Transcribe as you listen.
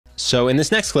So in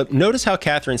this next clip, notice how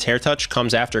Catherine's hair touch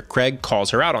comes after Craig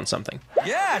calls her out on something.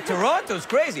 Yeah, Toronto's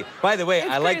crazy. By the way,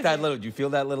 I like that little, do you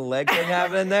feel that little leg thing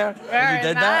happening there? When you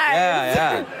did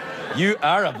that? Yeah. You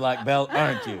are a black belt,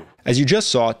 aren't you? As you just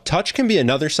saw, touch can be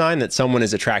another sign that someone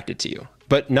is attracted to you.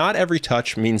 But not every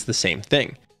touch means the same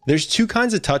thing. There's two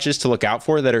kinds of touches to look out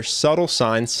for that are subtle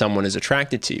signs someone is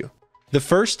attracted to you. The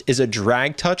first is a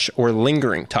drag touch or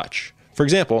lingering touch. For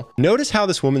example, notice how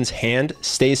this woman's hand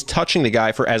stays touching the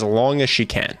guy for as long as she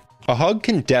can. A hug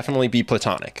can definitely be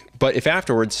platonic, but if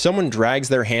afterwards someone drags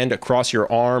their hand across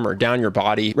your arm or down your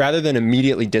body rather than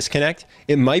immediately disconnect,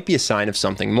 it might be a sign of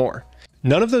something more.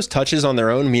 None of those touches on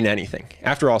their own mean anything.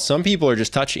 After all, some people are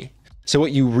just touchy. So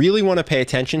what you really want to pay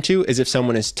attention to is if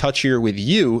someone is touchier with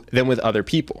you than with other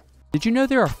people. Did you know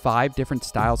there are 5 different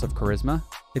styles of charisma?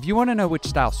 If you want to know which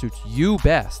style suits you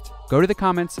best, go to the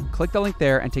comments, click the link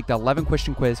there, and take the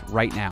 11-question quiz right now.